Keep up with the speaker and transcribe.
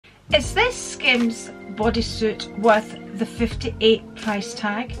Is this Skims bodysuit worth the £58 price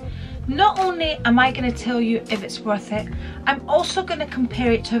tag? Not only am I going to tell you if it's worth it, I'm also going to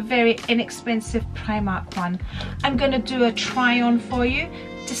compare it to a very inexpensive Primark one. I'm going to do a try on for you,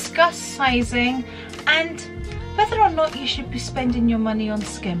 discuss sizing and whether or not you should be spending your money on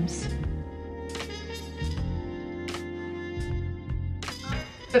Skims.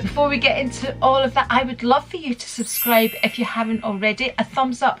 But before we get into all of that, I would love for you to subscribe if you haven't already. A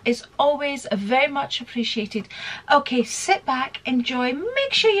thumbs up is always very much appreciated. Okay, sit back, enjoy,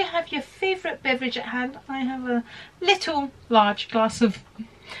 make sure you have your favourite beverage at hand. I have a little large glass of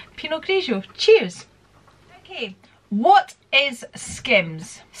Pinot Grigio. Cheers! Okay, what is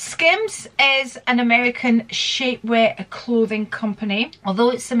Skims? Skims is an American shapewear clothing company. Although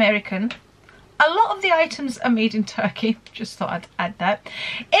it's American, a lot of the items are made in Turkey. Just thought I'd add that.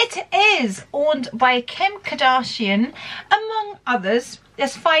 It is owned by Kim Kardashian, among others.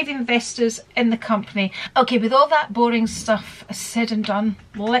 There's 5 investors in the company. Okay, with all that boring stuff said and done,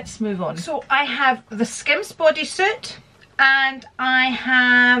 let's move on. So I have the Skims bodysuit and I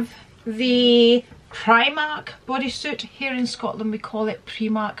have the Primark bodysuit. Here in Scotland we call it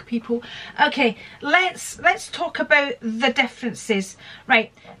Primark, people. Okay, let's talk about the differences.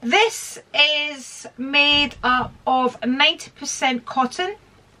 Right, this is made up of 90% cotton,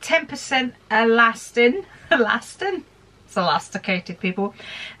 10% elastin. It's elasticated, people.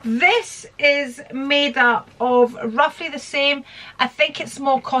 This is made up of roughly the same. I think it's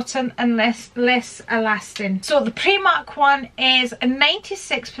more cotton and less elastin. So the Primark one is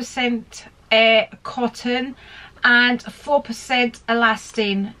 96% cotton and 4%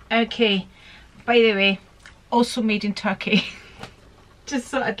 elastane. Okay, by the way, also made in Turkey. Just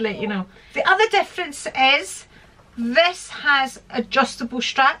thought I'd let you know. The other difference is this has adjustable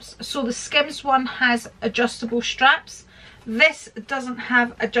straps. So the Skims one has adjustable straps. This doesn't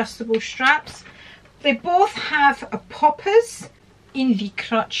have adjustable straps. They both have poppers in the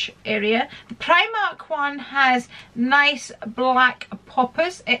crotch area. The Primark one has nice black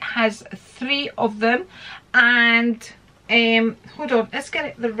poppers. It has 3 of them, and hold on, let's get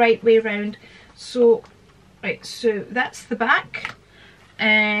it the right way round. So right, so that's the back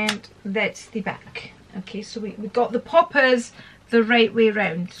and that's the back. Okay, so we got the poppers the right way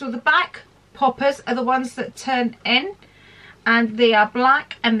round. So the back poppers are the ones that turn in and they are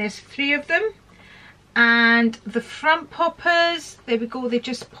black and there's 3 of them. And the front poppers, there we go, they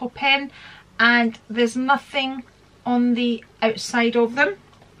just pop in and there's nothing on the outside of them.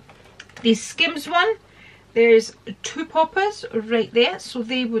 The Skims one, there's 2 poppers right there, so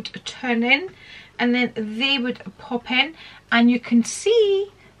they would turn in and then they would pop in, and you can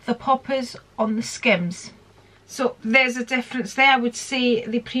see the poppers on the Skims. So there's a difference there. I would say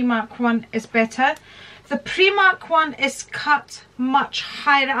the Primark one is better. The Primark one is cut much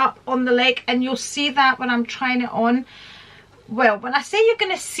higher up on the leg, and you'll see that when I'm trying it on. Well, when I say you're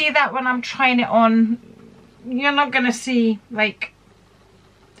going to see that when I'm trying it on, you're not going to see like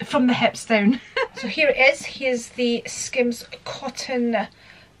from the hips down. So here it is. Here's the Skims cotton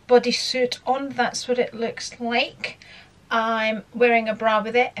bodysuit on. That's what it looks like. I'm wearing a bra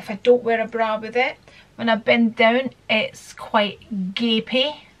with it. If I don't wear a bra with it, when I bend down, it's quite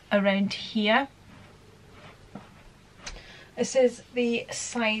gapey around here. This is the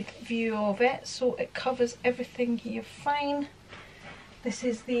side view of it, so it covers everything here fine. This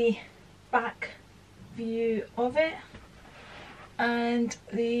is the back view of it and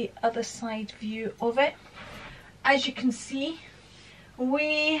the other side view of it. As you can see,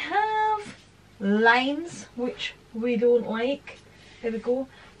 we have lines which we don't like. There we go.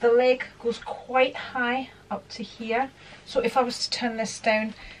 The leg goes quite high up to here, so if I was to turn this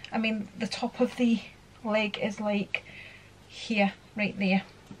down, I mean the top of the leg is like here, right there,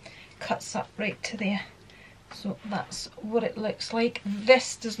 cuts up right to there. So that's what it looks like.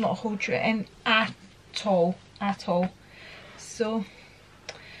 This does not hold you in at all. So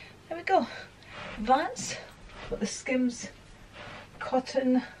there we go. That's what the Skims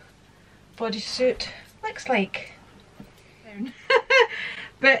cotton bodysuit looks like.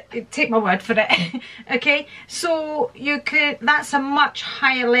 But take my word for it. Okay, so you could, that's a much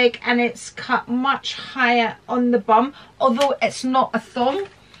higher leg and it's cut much higher on the bum, although it's not a thong.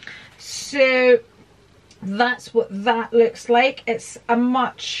 So that's what that looks like. It's a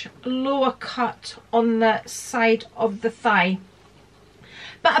much lower cut on the side of the thigh.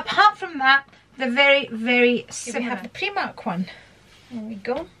 But apart from that, they're very, very similar. Here we have the Primark one. There we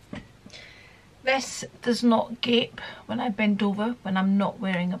go. This does not gape when I bend over when I'm not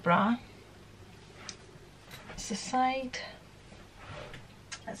wearing a bra. That's the side,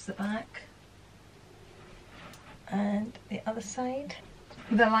 that's the back, and the other side.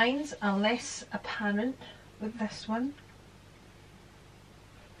 The lines are less apparent with this one.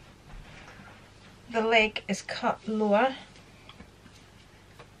 The leg is cut lower.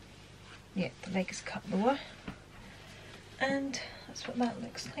 Yeah, the leg is cut lower. And that's what that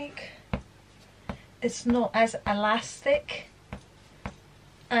looks like. It's not as elastic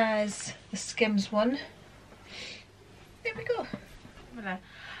as the Skims one. There we go.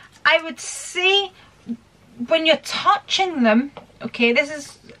 I would say when you're touching them, okay, this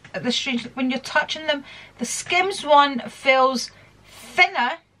is the strange, when you're touching them, the Skims one feels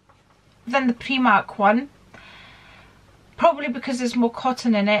thinner than the Primark one, probably because there's more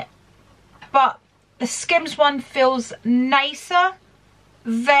cotton in it, but the Skims one feels nicer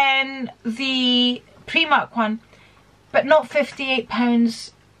than the Primark one, but not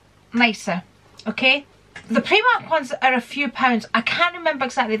 £58 nicer, okay? The Primark ones are a few pounds. I can't remember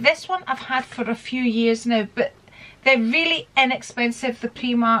exactly. This one I've had for a few years now, but they're really inexpensive, the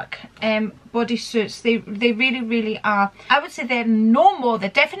Primark bodysuits. They really are. I would say they're no more, they're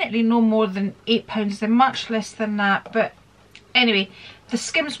definitely no more than £8. They're much less than that. But anyway, the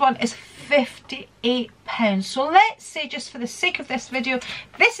Skims one is £58. So let's say, just for the sake of this video,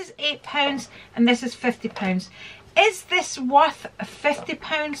 this is £8 and this is £50. Is this worth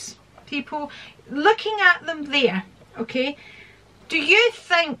 £50, people? Looking at them there, okay, do you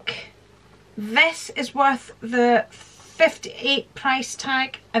think this is worth the 58 price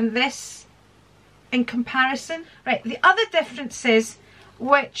tag and this in comparison? Right, the other difference is,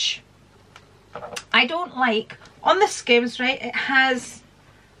 which I don't like, on the Skims, right, it has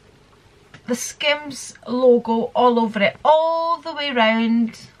the Skims logo all over it, all the way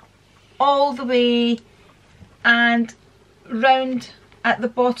round, all the way and round at the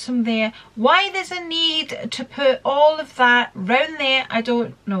bottom there. Why there's a need to put all of that round there, I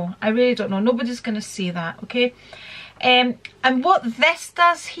don't know. I really don't know. Nobody's going to see that, okay? And what this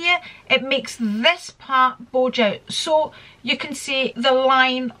does here, it makes this part bulge out, so you can see the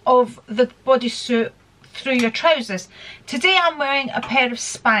line of the bodysuit through your trousers. Today I'm wearing a pair of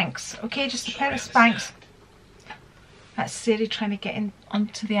Spanx, okay? Just a pair of Spanx. That's Sarah trying to get in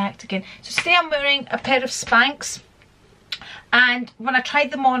onto the act again. So today I'm wearing a pair of Spanx. And when I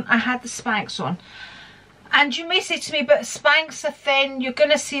tried them on, I had the Spanx on. And you may say to me, but Spanx are thin, you're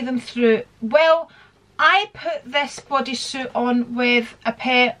going to see them through. Well, I put this bodysuit on with a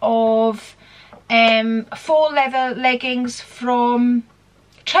pair of faux leather leggings from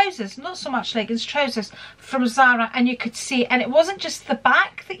trousers, not so much leggings, trousers from Zara, and you could see, and it wasn't just the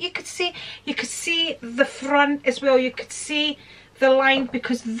back that you could see the front as well. You could see the line,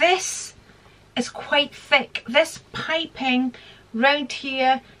 because this is quite thick. This piping round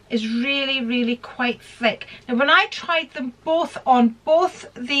here is really quite thick. Now when I tried them both on, both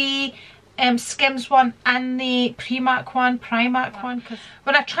the Skims one and the Primark one,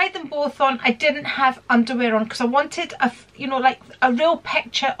 when I tried them both on, I didn't have underwear on because I wanted a, you know, like a real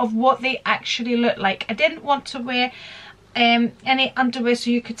picture of what they actually look like. I didn't want to wear any underwear so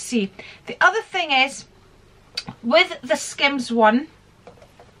you could see. The other thing is, with the Skims one,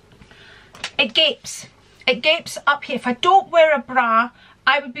 it gapes. It gapes up here. If I don't wear a bra,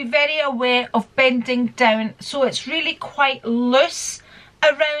 I would be very aware of bending down. So it's really quite loose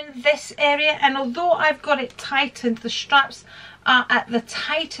around this area. And although I've got it tightened, the straps are at the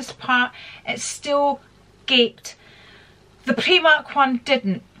tightest part, it's still gaped. The Primark one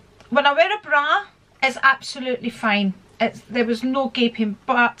didn't. When I wear a bra, it's absolutely fine. There was no gaping,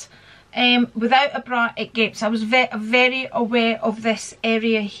 but without a bra it gapes. I was very aware of this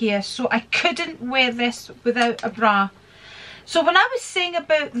area here, so I couldn't wear this without a bra. So when I was saying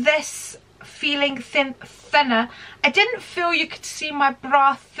about this feeling thinner, I didn't feel you could see my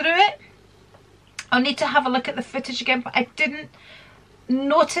bra through it. I'll need to have a look at the footage again, but I didn't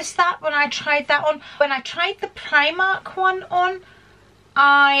notice that when I tried that on. When I tried the Primark one on,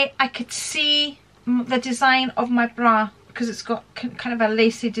 I could see the design of my bra, because it's got kind of a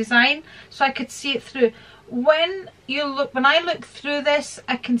lacy design, so I could see it through. When I look through this,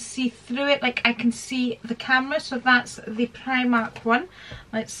 I can see through it, like I can see the camera. So that's the Primark one.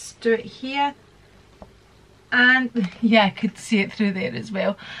 Let's do it here, and yeah, I could see it through there as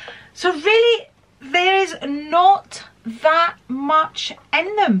well. So really, there is not that much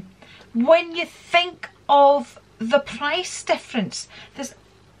in them when you think of the price difference. There's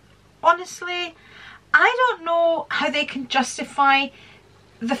honestly, I don't know how they can justify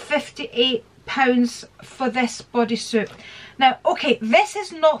the £58 for this bodysuit. Now, okay, this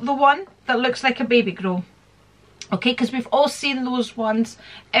is not the one that looks like a baby grow, okay, because we've all seen those ones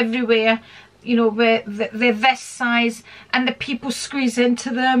everywhere, you know, where they're this size and the people squeeze into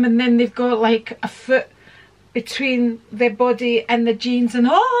them and then they've got like a foot between their body and the jeans, and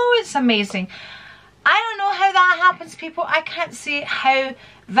oh, it's amazing. I don't know how that happens, people. I can't see how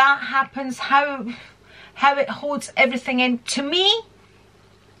that happens, how it holds everything in. To me,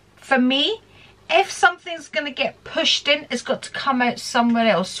 for me, if something's going to get pushed in, it's got to come out somewhere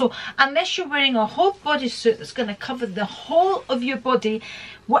else. So unless you're wearing a whole bodysuit that's going to cover the whole of your body,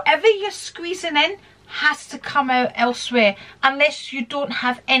 whatever you're squeezing in has to come out elsewhere, unless you don't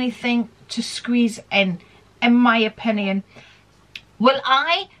have anything to squeeze in my opinion. Will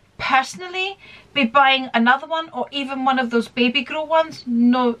I personally be buying another one, or even one of those baby grow ones?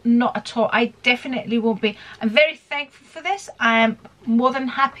 No, not at all. I definitely won't be. I'm very thankful for this. I am more than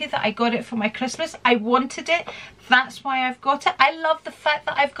happy that I got it for my Christmas. I wanted it, that's why I've got it. I love the fact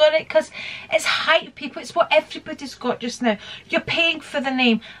that I've got it because it's hype, people. It's what everybody's got just now. You're paying for the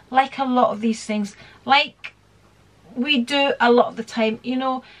name, like a lot of these things, like we do a lot of the time. You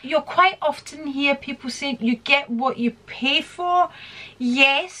know, you'll quite often hear people saying you get what you pay for.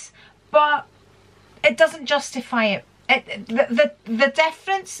 Yes, but it doesn't justify it. The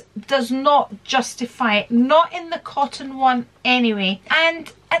difference does not justify it, not in the cotton one anyway.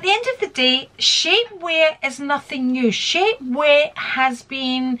 And at the end of the day, shapewear is nothing new. Shapewear has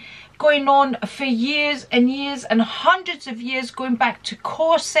been going on for years and years and hundreds of years, going back to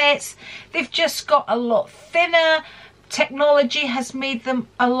corsets. They've just got a lot thinner. Technology has made them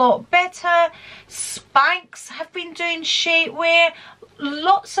a lot better. Spanx have been doing shapewear.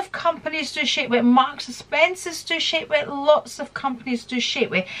 Lots of companies do shapewear. Marks and Spencer's do shapewear. Lots of companies do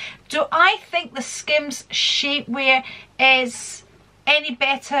shapewear. Do I think the Skims shapewear is any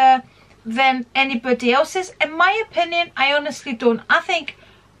better than anybody else's? In my opinion, I honestly don't. I think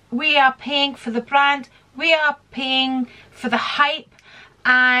we are paying for the brand. We are paying for the hype.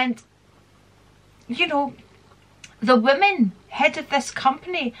 And, you know, the women head of this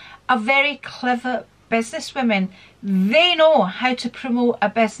company are very clever businesswomen. They know how to promote a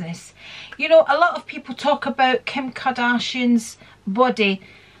business. You know, a lot of people talk about Kim Kardashian's body.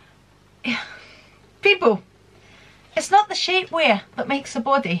 People, it's not the shapewear that makes a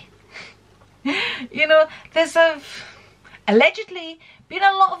body. You know, there's allegedly been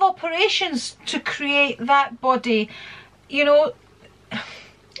a lot of operations to create that body. You know,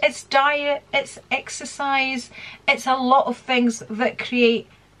 it's diet, it's exercise, it's a lot of things that create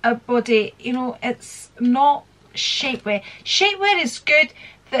a body. You know, it's not shapewear. Shapewear is good,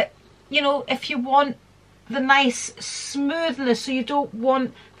 that, you know, if you want the nice smoothness, so you don't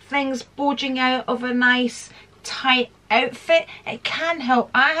want things bulging out of a nice tight outfit, it can help.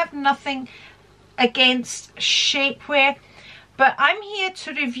 I have nothing against shapewear, but I'm here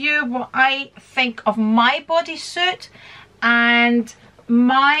to review what I think of my bodysuit and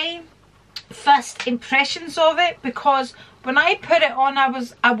my first impressions of it, because when I put it on, I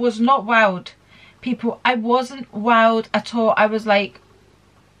was not wowed, people. I wasn't wowed at all. I was like,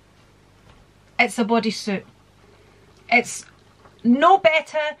 it's a bodysuit. It's no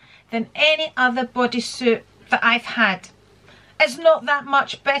better than any other bodysuit that I've had. It's not that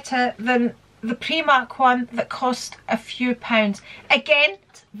much better than the Primark one that cost a few pounds. Again,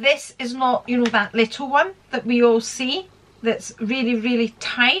 this is not, you know, that little one that we all see that's really, really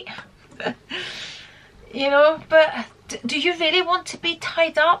tight. You know, but do you really want to be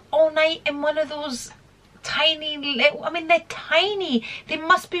tied up all night in one of those tiny little, I mean, they're tiny, they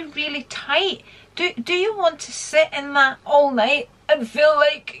must be really tight. Do you want to sit in that all night and feel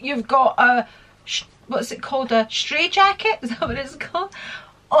like you've got a, what's it called, a stray jacket? Is that what it's called?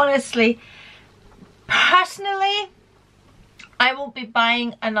 Honestly, personally, I won't be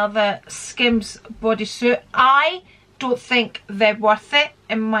buying another Skims bodysuit. I don't think they're worth it,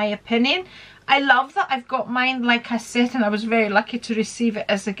 in my opinion. I love that I've got mine, like I said, and I was very lucky to receive it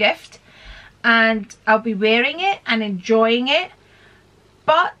as a gift, and I'll be wearing it and enjoying it,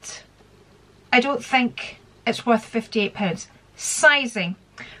 but I don't think it's worth £58. Sizing,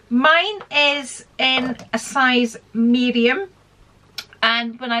 mine is in a size medium,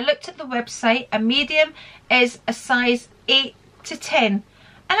 and when I looked at the website, a medium is a size 8 to 10, and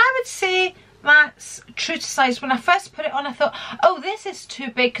I would say that's true to size. When I first put it on, I thought, oh, this is too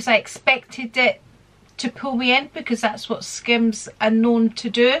big, because I expected it to pull me in, because that's what Skims are known to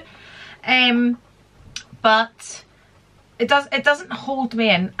do. But it doesn't hold me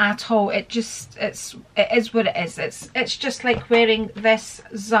in at all. It is what it is. It's just like wearing this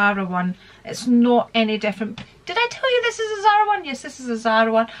Zara one. It's not any different. Did I tell you this is a Zara one? Yes, this is a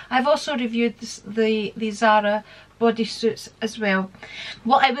Zara one. I've also reviewed the Zara bodysuits as well.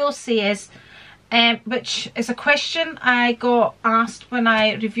 What I will say is, which is a question I got asked when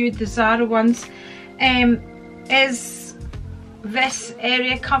I reviewed the Zara ones, is this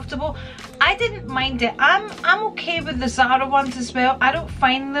area comfortable? I didn't mind it. I'm okay with the Zara ones as well. I don't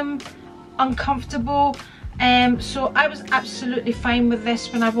find them uncomfortable. So I was absolutely fine with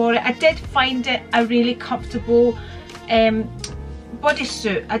this when I wore it. I did find it a really comfortable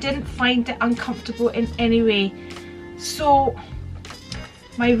bodysuit. I didn't find it uncomfortable in any way. So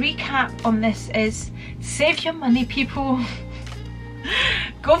my recap on this is, save your money, people.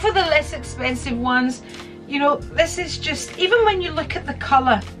 Go for the less expensive ones. You know, this is just, even when you look at the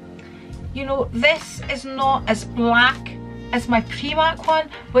colour, you know, this is not as black as my Primark one,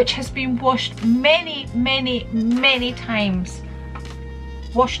 which has been washed many times.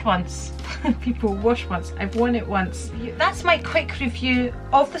 Washed once. People, washed once. I've worn it once. That's my quick review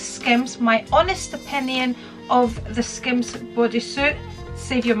of the Skims, my honest opinion of the Skims bodysuit.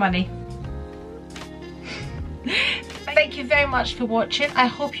 Save your money. Thank you very much for watching. I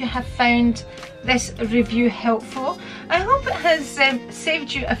hope you have found this review helpful. I hope it has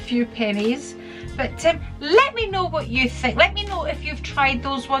saved you a few pennies. But let me know what you think. Let me know if you've tried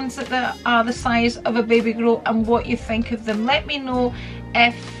those ones that are the size of a baby girl and what you think of them. Let me know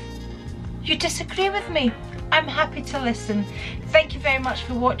if you disagree with me. I'm happy to listen. Thank you very much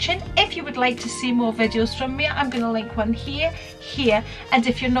for watching. If you would like to see more videos from me, I'm going to link one here, here, and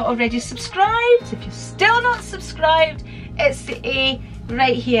if you're not already subscribed, if you're still not subscribed, it's the A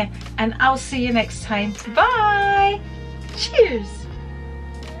right here, and I'll see you next time. Bye! Cheers!